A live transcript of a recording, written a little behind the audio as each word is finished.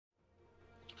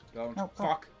Don't. No,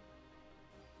 Fuck.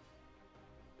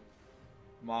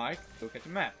 Mike, look at the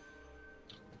map.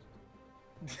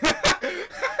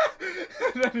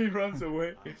 Then he runs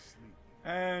away.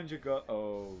 And you got...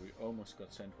 Oh, we almost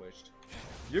got sandwiched.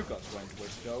 You got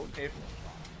sandwiched though, if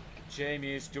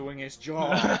Jaimie is doing his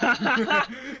job.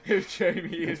 If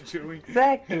Jaimie is doing...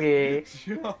 Exactly! his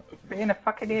job. Being a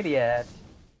fucking idiot.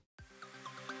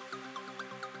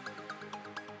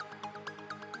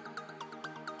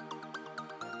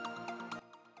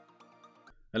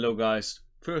 Hello guys.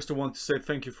 First I want to say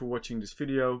thank you for watching this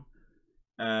video.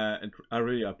 And I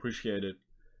really appreciate it.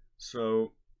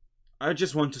 So, I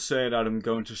just want to say that I'm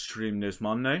going to stream this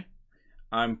Monday.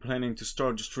 I'm planning to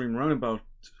start the stream around about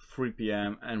 3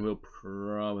 PM and we'll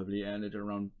probably end it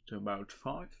around about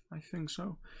 5, I think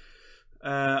so.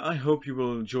 I hope you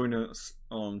will join us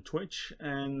on Twitch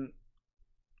and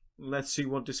let's see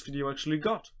what this video actually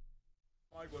got.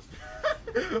 My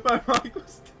mic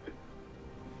was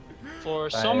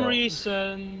For some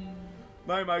reason...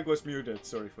 My mic was muted,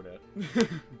 sorry for that.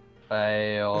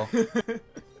 Fail.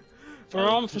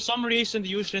 For some reason the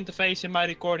user interface in my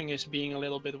recording is being a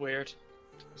little bit weird.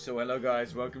 So hello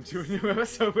guys, welcome to a new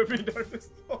episode of Me Darkness.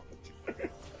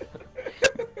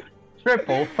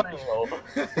 Triple fail.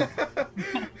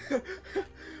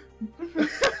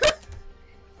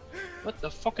 What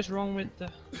the fuck is wrong with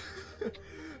the...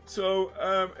 So,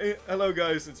 hello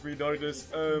guys, it's me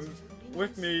Darkness.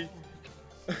 With me,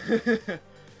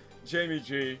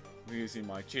 JaimyG, who is in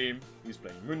my team. He's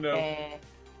playing Mundo.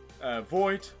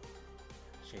 Void,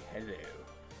 say hello.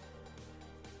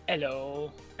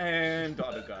 Hello. And the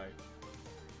other guy.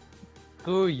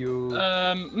 Who you?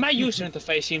 My user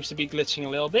interface seems to be glitching a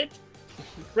little bit.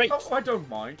 Great. Oh, I don't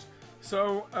mind.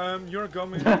 So, you're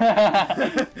going...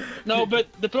 No,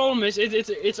 but the problem is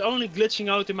it's only glitching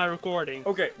out in my recording.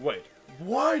 Okay, wait.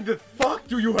 Why the fuck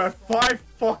do you have 5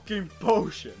 fucking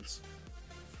potions?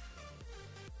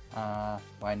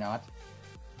 Why not?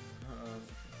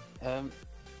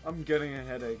 I'm getting a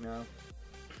headache now.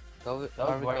 Don't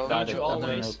you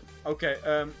always? Okay,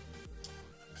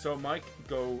 so Mike,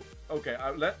 go. Okay,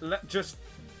 let just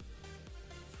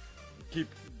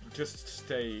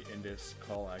stay in this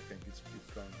call. I think it's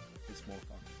more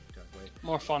fun that way.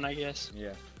 More fun, I guess.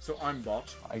 Yeah. So I'm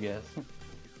bot. I guess.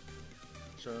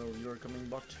 So you're coming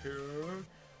bot too.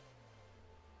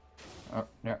 Oh,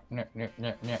 no.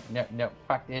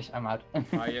 Fuck this, I'm out.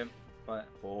 I am. But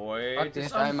boy, Fuck it's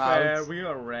this, I'm unfair. out. We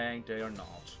are ranked. They are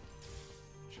not.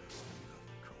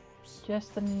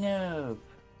 Just a noob.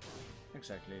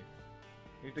 Exactly.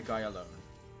 Leave the guy alone.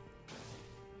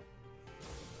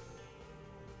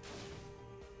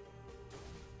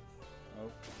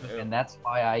 Oh, And that's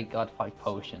why I got 5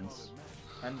 potions.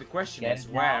 and the question Get is,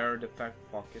 it where the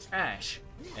fuck is Ash?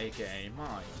 AKA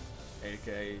mine.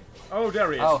 AKA... Oh,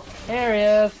 there he is. Oh, here he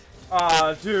is.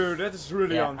 Ah, dude, that is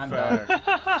really Yeah, I'm unfair.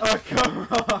 Oh, come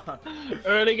on.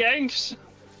 Early gangs.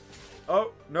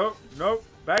 Oh, no,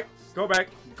 back, go back,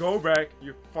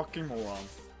 you fucking moron.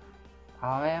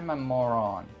 I am a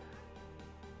moron.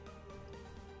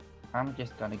 I'm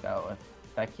just gonna go.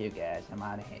 Fuck you guys, I'm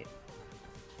out of here.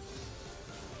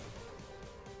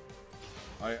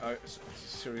 I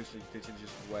seriously, did you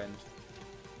just went?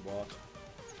 What?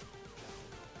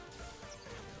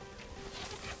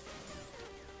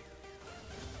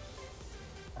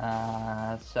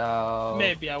 So...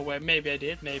 Maybe I went, maybe I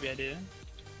did, maybe I didn't.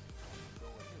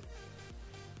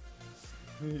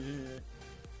 Oh,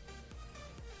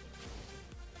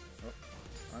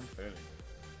 I'm failing.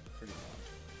 Pretty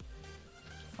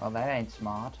much. Well, that ain't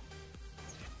smart.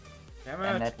 Damn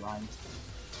And it! that rhymes.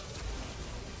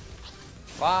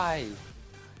 Why?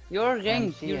 You're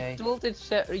ranked. You MCA. told it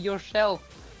yourself.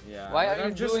 Yeah, Why but are I'm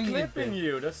you just doing clipping this?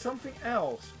 you. That's something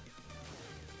else.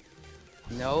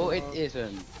 No, it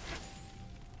isn't.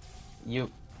 You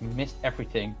missed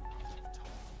everything.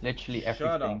 Literally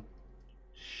everything. Shut up.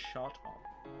 Shut up.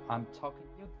 I'm talking.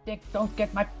 You dick, don't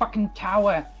get my fucking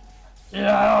tower! So,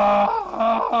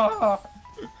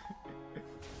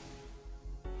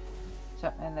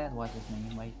 and that was his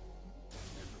name, wait.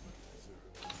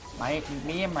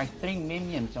 Me and my 3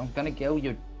 minions, I'm gonna kill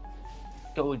you.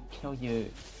 Go kill you.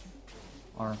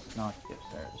 Or not,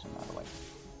 there's another way.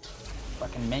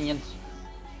 Fucking minions.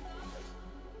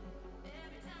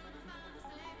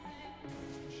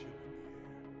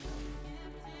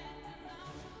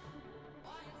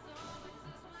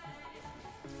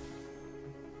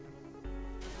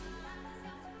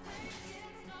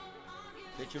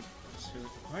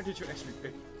 Why did you actually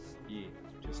pick E?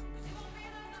 Just...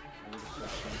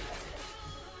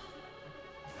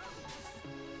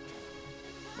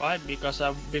 Why? Because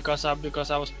I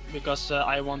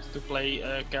wanted to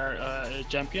play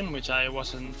champion, which I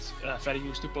wasn't very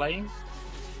used to playing.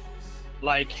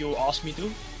 Like you asked me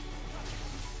to.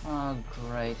 Oh,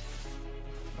 great.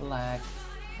 Lag.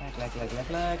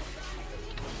 Lag.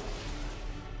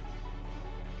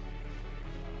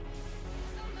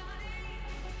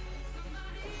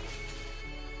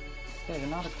 There's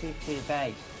another creep to the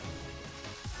base.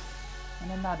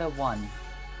 And another one.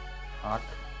 Fuck.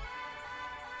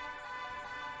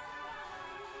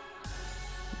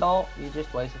 No, you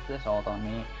just wasted this ult on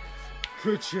me.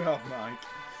 Good job,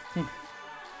 Mike.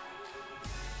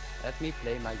 Let me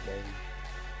play my game.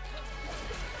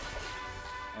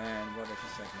 And what if you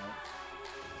said no?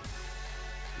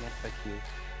 Yes, fuck you.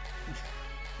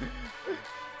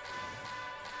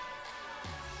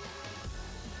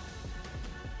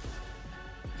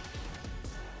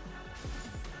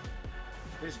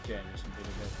 This game is a bit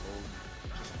of a just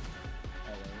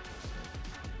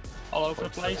All over the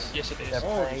place? Yes, it is. Yep.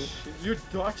 oh, Right. you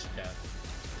dodged that.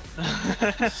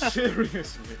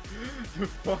 Seriously, you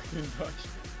fucking dodged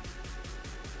it.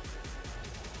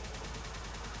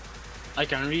 I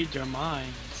can read your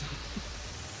mind.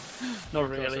 Not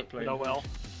really, but oh well.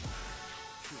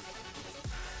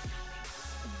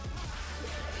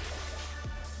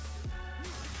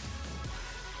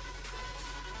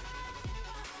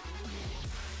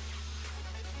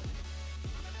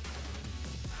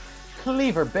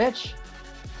 Cleaver, bitch!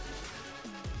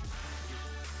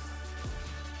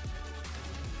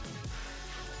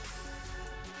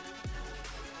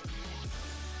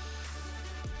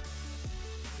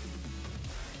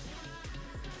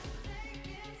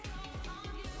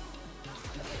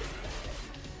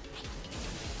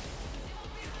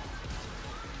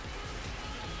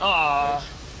 Ah,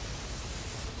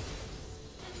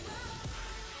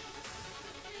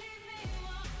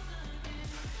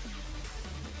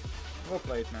 Well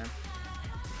played, man.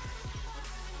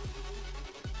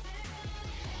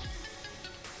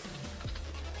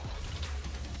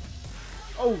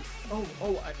 Oh,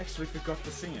 I actually forgot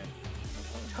to sing it.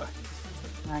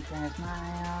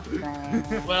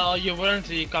 well, you weren't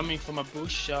really coming from a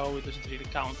bush, so it doesn't really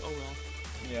count. Oh well.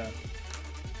 Yeah.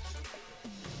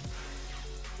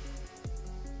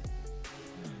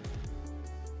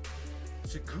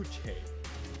 It's a good game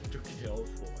to kill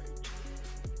Void.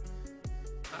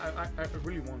 I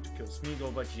really want to kill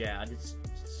Smeagol, but yeah, it's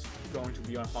going to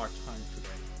be a hard time today.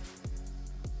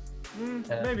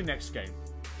 Maybe next game.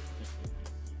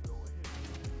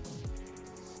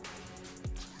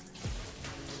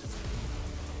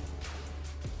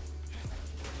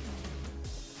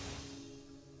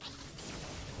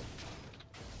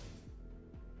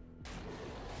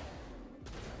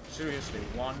 Seriously,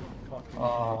 one fucking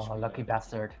Oh, lucky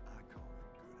bastard.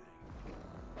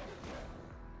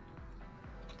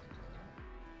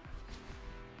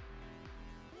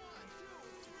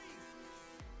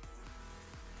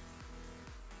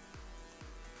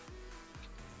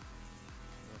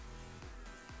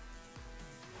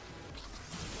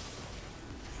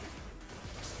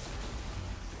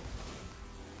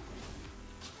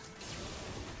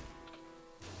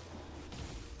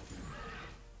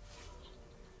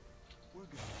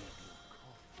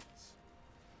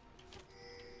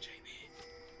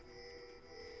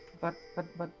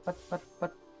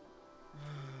 But.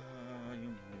 you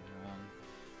moron.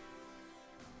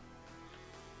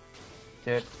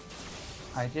 Dude,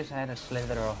 I just had a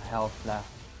slither of health left.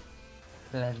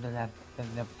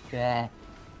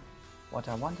 What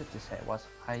I wanted to say was,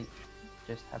 I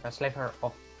just have a sliver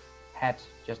of head.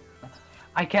 Just.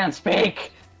 I can't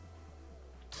speak!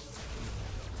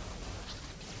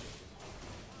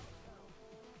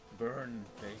 Burn,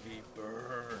 baby,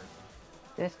 burn.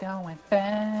 Disco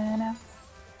Inferno.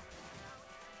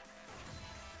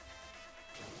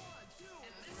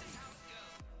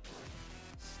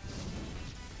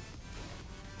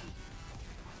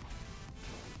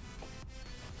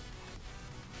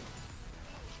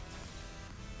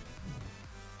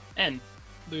 And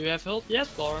do you have health yet,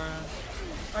 or?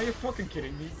 Are you fucking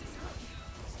kidding me?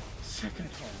 Second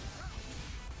time.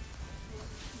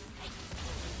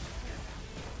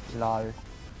 Lol.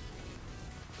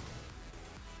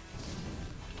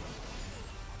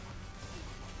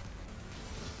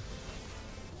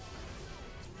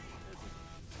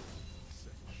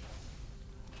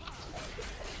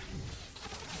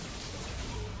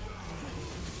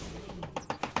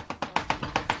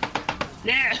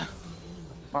 Yeah!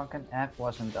 Fucking F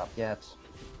wasn't up yet.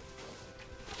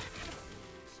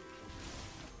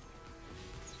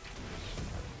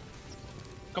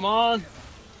 Come on!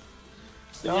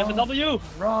 Do you have a W? Are you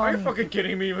Run! fucking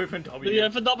kidding me with a W? Do you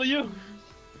have a W?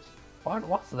 What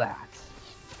was that?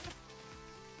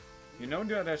 You know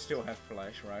that I still have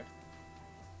flash, right?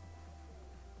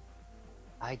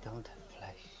 I don't have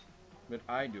flash. But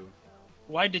I do.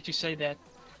 Why did you say that?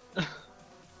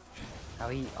 Now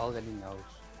he already knows.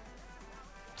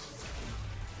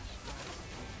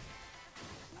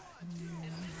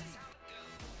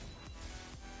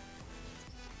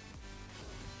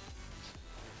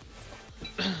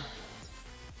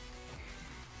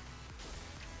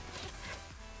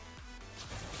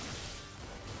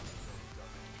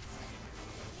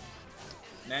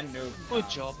 And noob. Good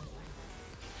job.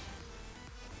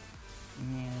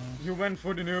 Yeah. You went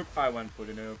for the noob, I went for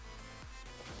the noob.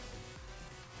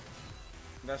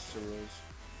 That's the rules.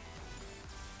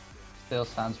 Still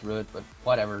sounds rude, but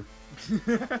whatever.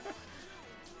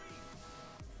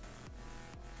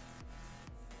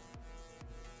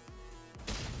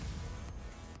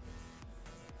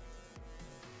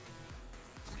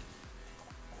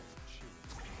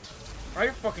 Are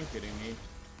you fucking kidding me?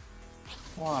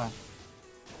 Why?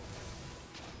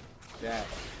 That.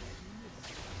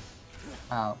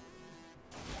 Ow.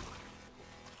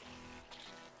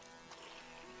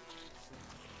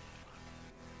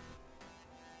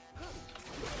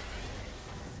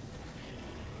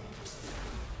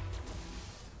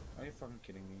 Are you fucking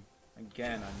kidding me?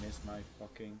 Again, I missed my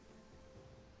fucking...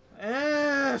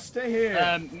 stay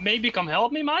here! Maybe come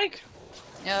help me, Mike?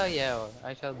 Yeah, yeah,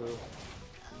 I shall do.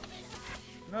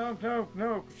 No, no,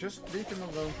 no, just leave him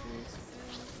alone, please.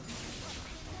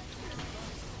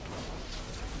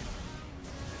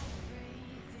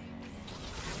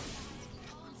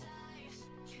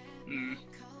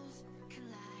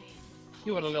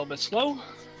 You were a little bit slow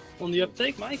on the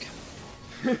uptake, Mike.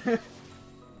 Sorry.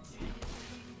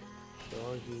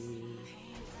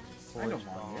 I don't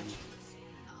mind it.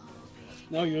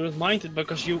 No, you don't mind it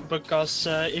because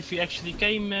if you actually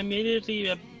came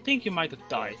immediately, I think you might have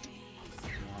died.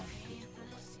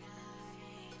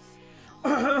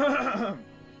 Hello,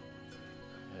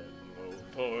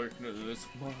 partners,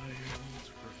 my old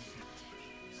friend.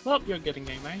 Well, you're getting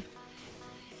game, eh?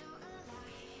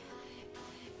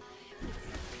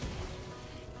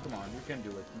 Come on, you can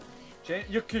do it.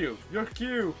 Your Q! Your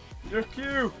Q! Your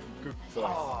Q! Good boy.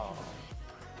 Oh.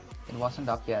 It wasn't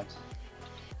up yet.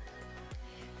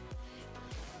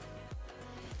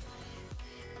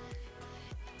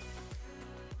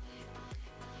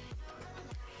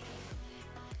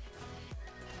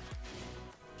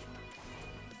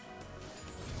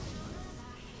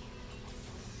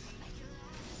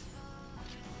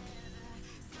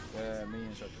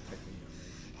 Minions are protecting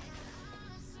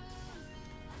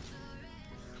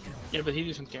you. Yeah, but he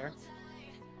doesn't care.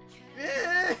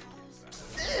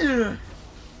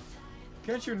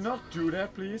 Can't you not do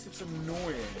that, please? It's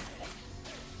annoying.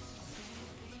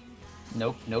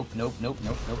 Nope, nope, nope, nope,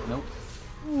 nope, nope,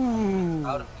 nope.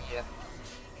 Out of here.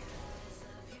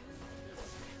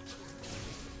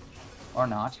 Or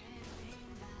not.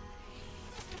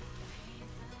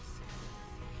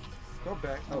 Go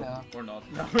back. Oh, No. or not.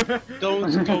 No.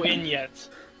 Don't go in yet.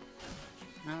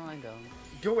 No, I don't.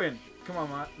 Go in. Come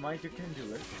on, Mike, you can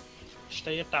do it.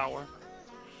 Stay at tower.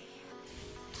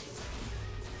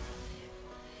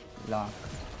 Lock.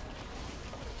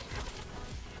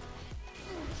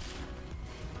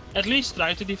 At least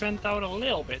try to defend tower a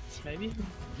little bit, maybe.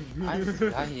 I'm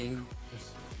dying.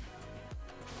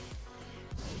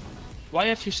 Why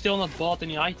have you still not bought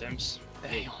any items?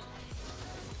 Damn.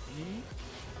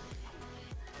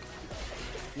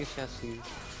 You shall see.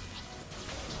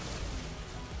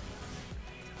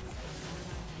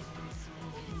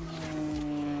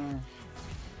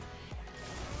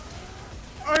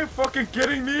 Are you fucking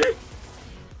kidding me?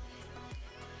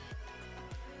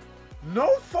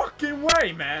 No fucking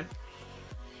way, man.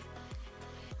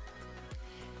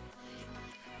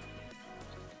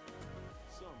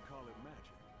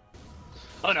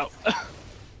 Oh no.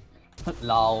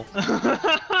 Lol.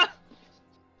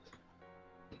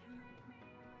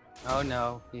 Oh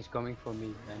no, he's coming for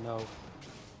me, I know.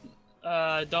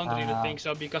 I don't really think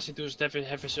so because he doesn't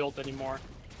have his ult anymore.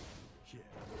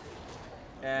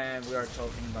 And we are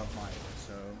talking about Mike,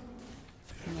 so...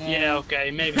 Yeah,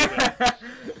 okay, maybe he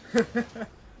will.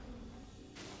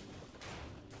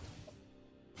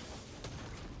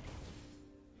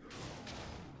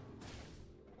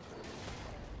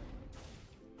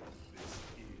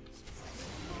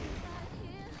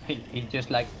 He's just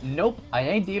like, nope, I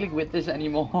ain't dealing with this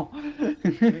anymore.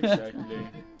 Exactly.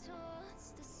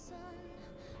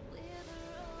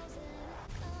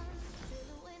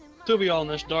 To be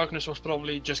honest, Darkness was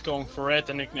probably just going for it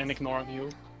and ignoring you.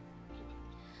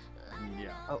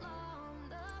 Yeah. Oh.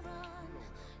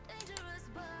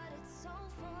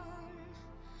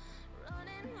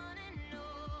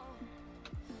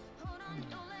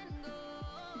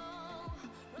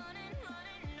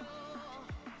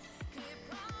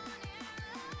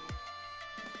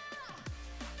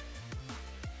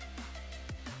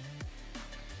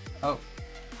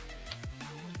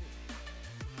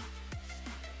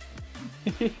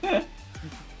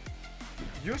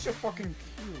 Use your fucking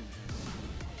Q.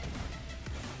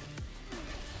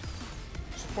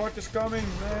 Support is coming,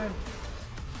 man.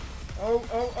 Oh,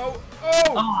 oh, oh,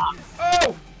 oh! Ah.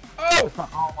 Oh! Oh!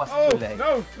 Almost Oh! too late.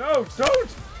 No, no,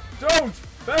 don't! Don't!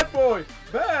 Bad boy!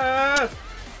 Bad!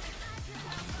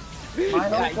 My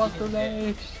ult was too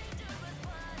late.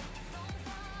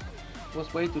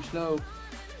 Was way too slow.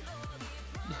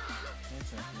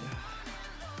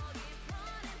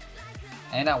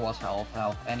 And I was half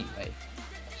health anyway.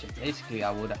 So basically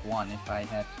I would have won if I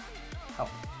had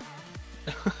health.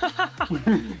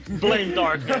 Blame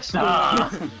darkness. Ah.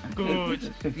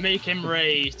 Good. Make him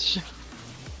rage.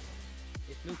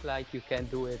 It looks like you can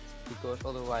do it, because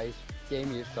otherwise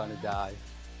Jamie is gonna die.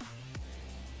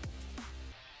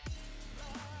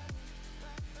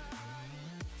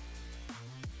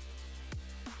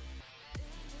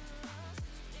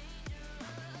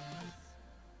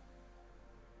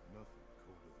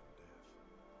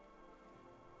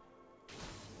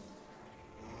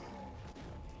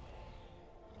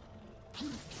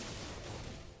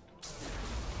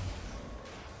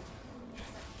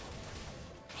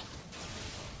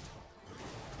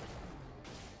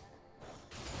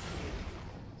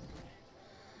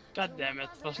 God damn it,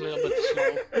 was a little bit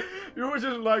slow. You were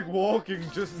just like walking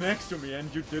just next to me and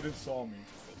you didn't saw me.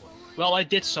 Well, I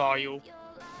did saw you.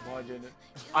 Why didn't?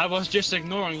 I was just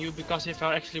ignoring you because if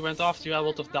I actually went after you, I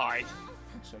would have died.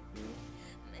 Exactly.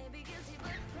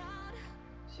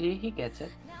 See, he gets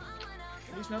it.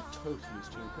 He's not totally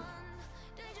stupid.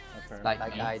 Apparently. Like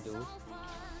Like I do.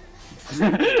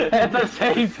 At the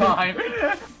same time.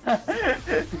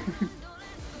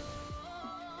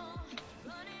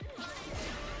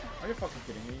 Are you fucking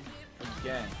kidding me?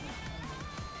 Again.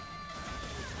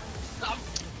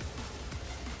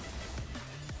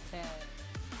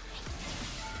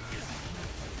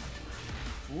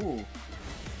 Ooh.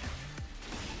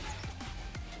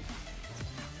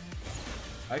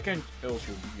 I can ult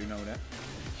you know that?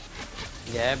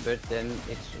 Yeah, but then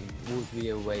it would be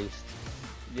a waste.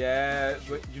 Yeah,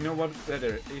 but you know what's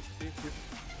better? If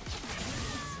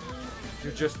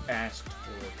you just asked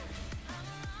for it.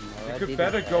 No, You I could didn't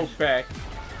better go ask. back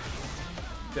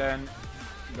than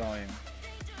dying.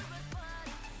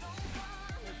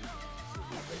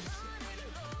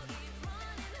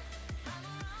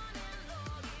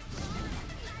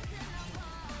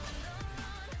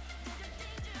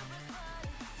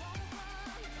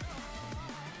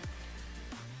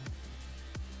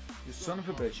 You son of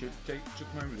a bitch, you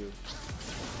took my blue.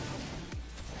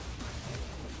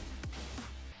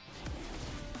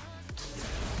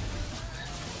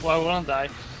 Why wouldn't I?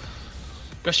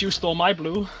 Because you stole my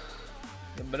blue.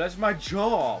 Yeah, but that's my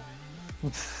job.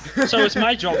 So it's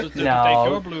my job to take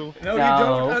your blue. No, you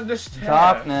don't understand.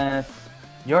 Darkness.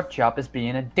 Your job is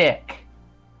being a dick.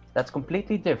 That's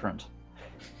completely different.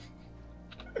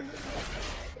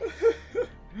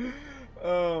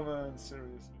 Oh man,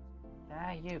 seriously.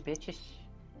 Ah, you bitches.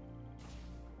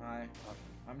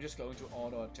 I'm just going to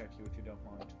auto attack you if you don't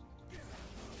mind.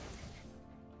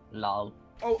 Lol.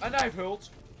 Oh, and I've ult.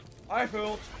 I've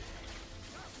ult.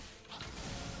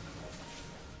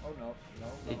 Oh no, no,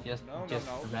 no, It just, no, just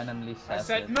no, no. randomly I says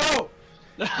said it. no!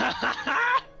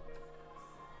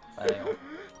 Fail.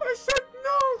 I said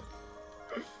no!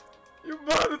 You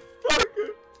motherfucker!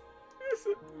 I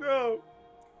said no!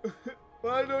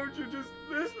 Why don't you just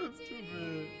listen to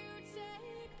me?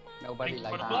 Nobody Thank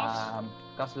you likes for the that. bluff.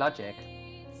 Cause logic.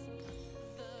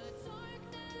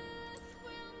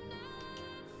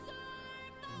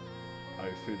 I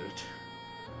feel it.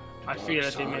 I feel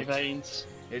it in my veins.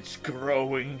 It's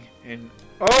growing in.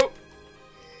 Oh!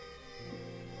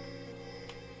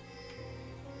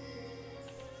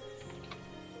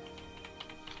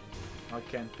 I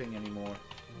can't ping anymore.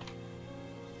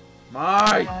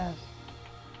 My!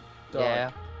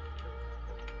 Yeah.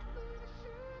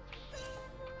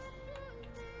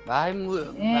 Yes, I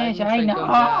afraid know. to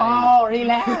die. Oh,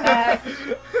 relax.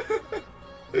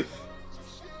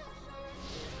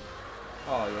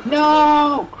 Oh, you're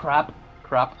No! Crap.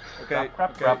 Crap. Okay,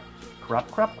 Crap. okay. Crap.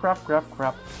 Crap. Crap. Crap. Crap.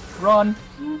 Crap. Run.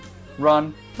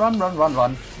 Run. Run. Run. Run.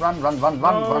 Run. Run. Run. Run.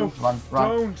 Run. No, Run.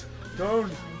 Run.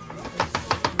 Don't!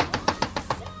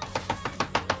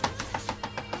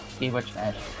 Keyword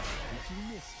smash.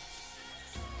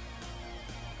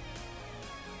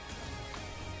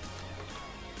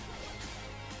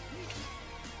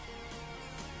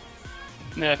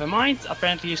 Never mind,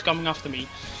 apparently he's coming after me.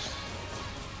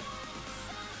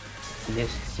 He is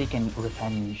seeking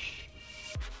revenge.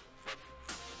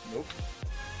 Nope.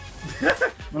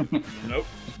 Nope.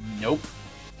 Nope.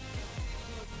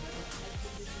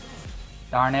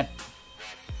 Darn it.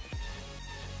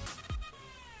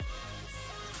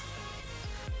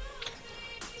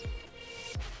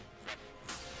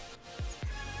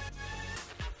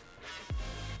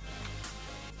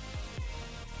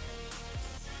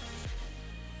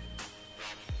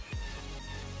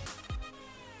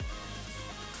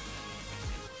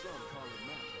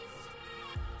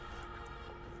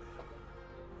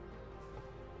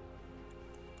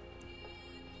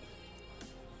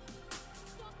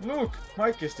 Look,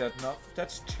 Mike is that not?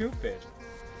 That's stupid.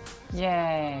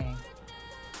 Yay.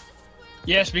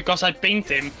 Yes, because I pinged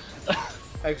him.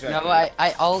 Exactly. No,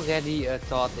 I already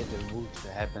thought it would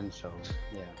happen, so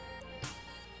yeah.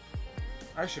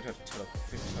 I should have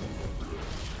teleported.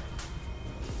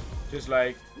 Just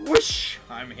like, whoosh!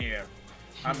 I'm here.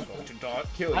 I'm going to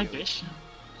kill Hi, you. Bish.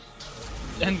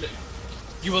 And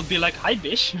you will be like, hi,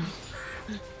 Bish.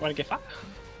 Wanna get fucked?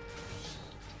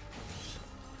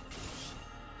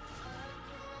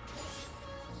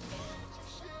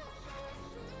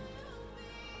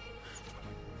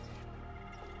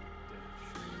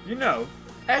 You know,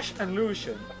 Ash and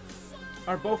Lucian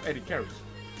are both AD carries.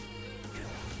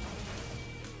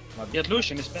 Yet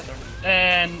Lucian is better.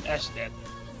 And Ash dead.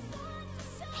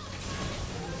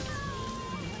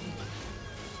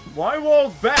 Why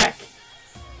walk back?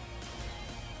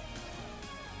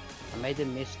 I made a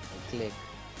misclick.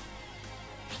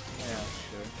 Yeah,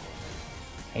 sure.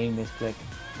 Hey, misclick.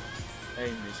 Hey,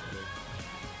 misclick.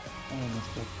 Hey,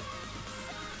 misclick.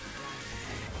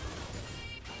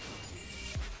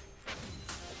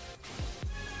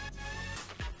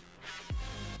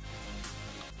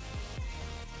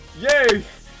 Yay!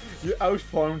 You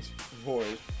outfound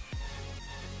Void.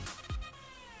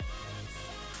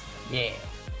 Yeah.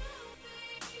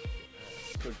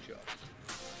 Good job.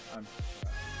 I'm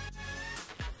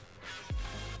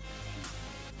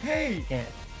Hey! Yeah.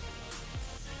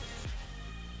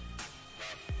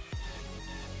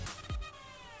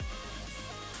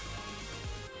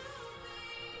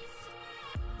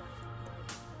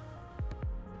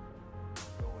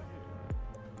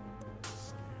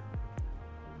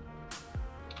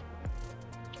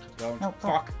 Don't No,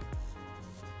 fuck.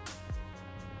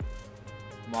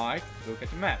 Mike, look at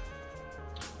the map.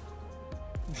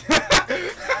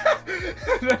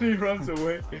 Then he runs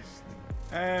away.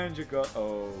 And you got...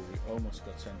 Oh, we almost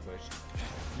got sandwiched.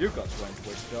 You got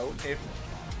sandwiched though, if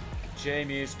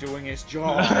Jaime is doing his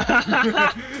job.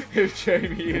 If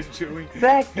Jaime is doing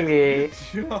Exactly.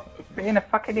 his job. Being a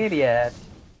fucking idiot.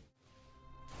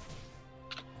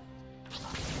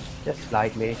 Just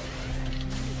slightly.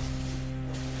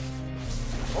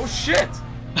 Oh shit!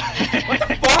 What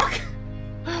the fuck?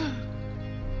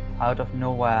 Out of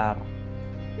nowhere.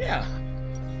 Yeah.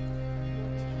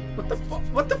 What the fuck?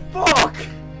 What the fuck?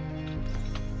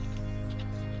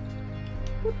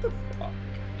 What the fuck?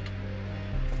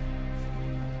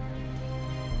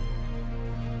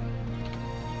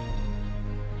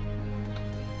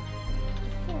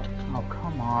 Oh,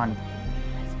 come on.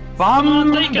 Come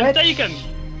on, Bomb, take him, bitch. take him!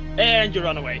 And you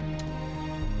run away.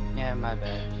 Yeah, my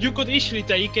bad. You could easily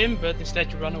take him, but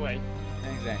instead you run away.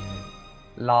 Exactly.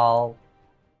 Lol.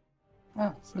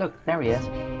 Oh, look, there he is.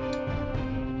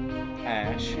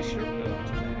 Ash is your build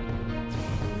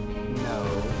man.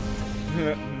 No.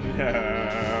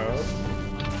 No.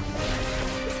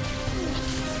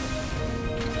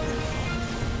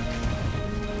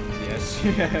 Yes.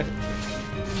 Yeah.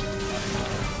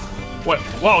 Well,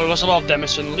 wow, it was a lot of damage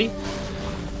suddenly.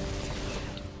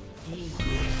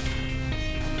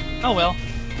 Oh well.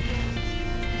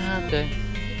 Okay.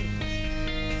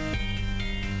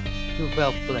 Too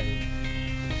well played.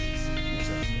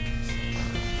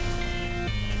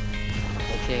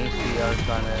 I think we are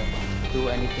gonna do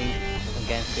anything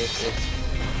against it.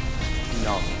 It's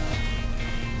no.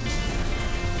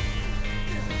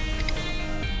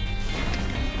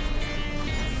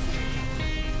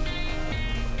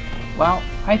 Well,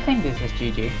 I think this is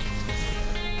GG.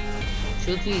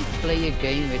 Should we play a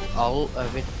game with all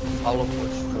of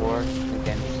us four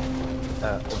against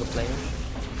other players?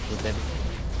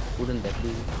 Wouldn't that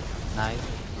be nice?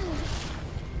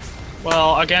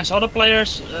 Well, against other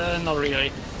players, not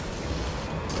really.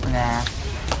 Nah.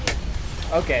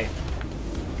 Okay.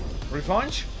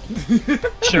 Revenge?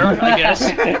 Sure, I guess.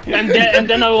 And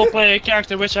then I will play a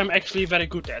character which I'm actually very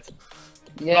good at.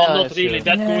 Yeah, Well, not that's really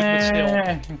true. that good, but still.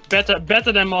 Yeah.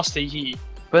 Better than Master Yi.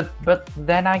 But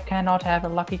then I cannot have a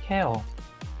lucky kill.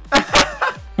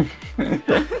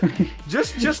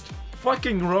 just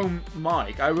fucking roam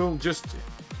Mike. I will just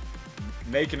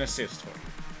make an assist for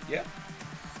you. Yeah?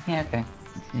 Yeah, okay.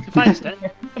 Invite then.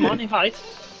 Come on, invite.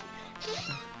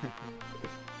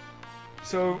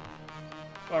 So,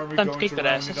 are we Time to going kick to their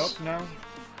round it asses. up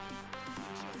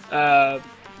now?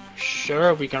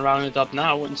 Sure, we can round it up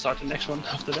now and start the next one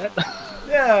after that.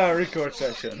 Yeah, record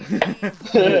session.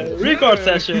 Record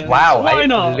session. Wow, Why I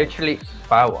not? literally...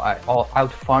 Wow, I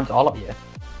outfarmed all of you.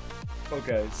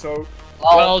 Okay, so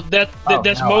Well, that's Oh,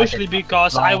 no, I mostly didn't.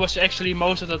 because No. I was actually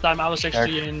most of the time I was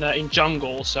actually in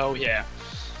jungle, so yeah.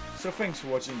 So thanks for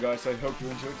watching, guys. I hope you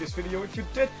enjoyed this video. If you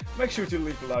did, make sure to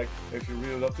leave a like. If you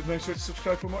really loved it, make sure to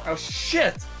subscribe for more. Oh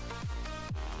shit!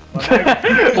 My mic.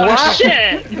 Ah,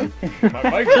 shit! My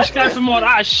mic Subscribe for more.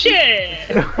 Ah, shit!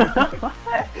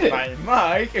 My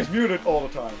mic is muted all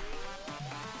the time.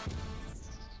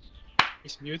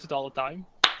 It's muted all the time.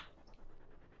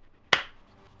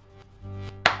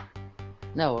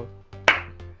 No,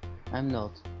 I'm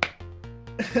not.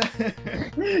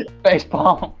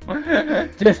 Facepalm.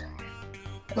 Just.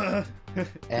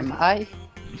 Am I?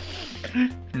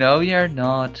 No, you're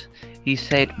not. He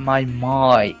said my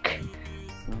mic.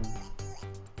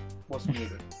 Was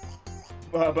muted.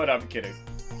 But I'm kidding.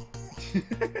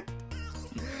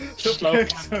 So Slow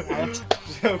thanks down.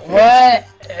 What?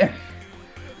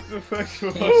 so thanks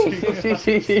for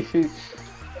watching.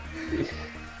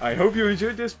 I hope you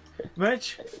enjoyed this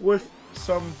match with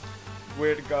some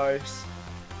weird guys.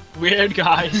 Weird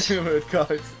guys. Weird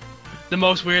guys. The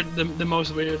most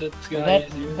weirded guy.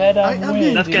 That I'm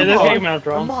weird. That come came on, out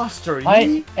wrong. Mastery.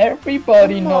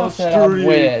 Everybody knows that I'm Mastery.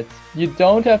 weird. You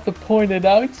don't have to point it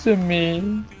out to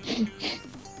me.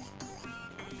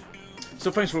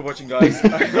 So thanks for watching, guys.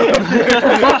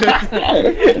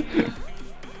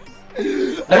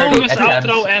 Longest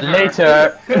outro ever.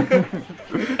 Later.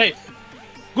 Hey,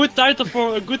 good title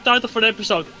for the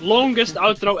episode. Longest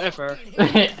outro ever.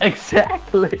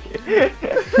 Exactly.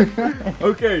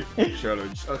 Okay.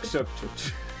 Challenge accepted.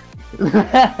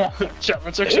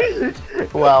 Challenge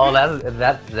accepted. Well,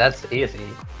 that's easy.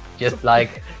 Just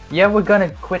like, yeah, we're gonna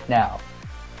quit now.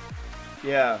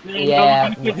 Yeah.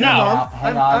 Yeah. Now.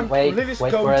 Hang on, wait, Lily's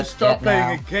wait going for to it. stop Yeah, playing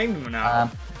now. a game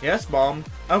now. Yes, Mom.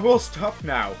 I will stop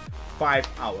now. 5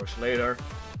 hours later.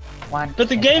 But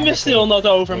the game is still not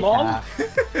over, Mom.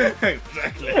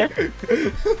 Exactly.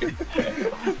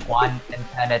 1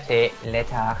 eternity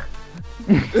later.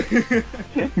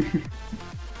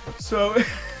 So.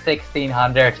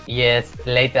 1600 years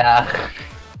later.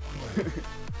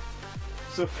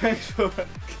 So thanks for.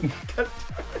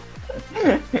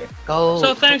 Go.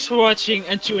 So thanks for watching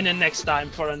and tune in next time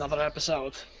for another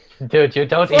episode. Dude, you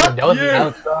don't even know the you.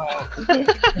 outro.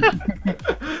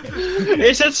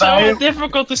 Is it so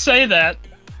difficult to say that?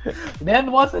 That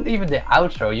wasn't even the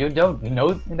outro. You don't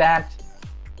know that.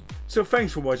 So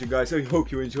thanks for watching, guys. I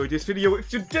hope you enjoyed this video.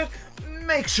 If you did,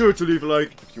 make sure to leave a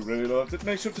like. If you really loved it,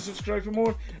 make sure to subscribe for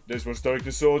more. This was Dark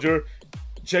the Soldier,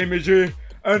 JaimyG,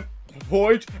 and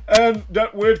Void, and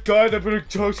that weird guy that we're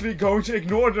totally going to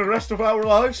ignore the rest of our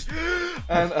lives.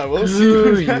 And I will see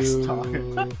you next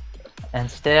time.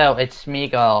 And still, it's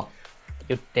Smeagol.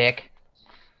 You dick.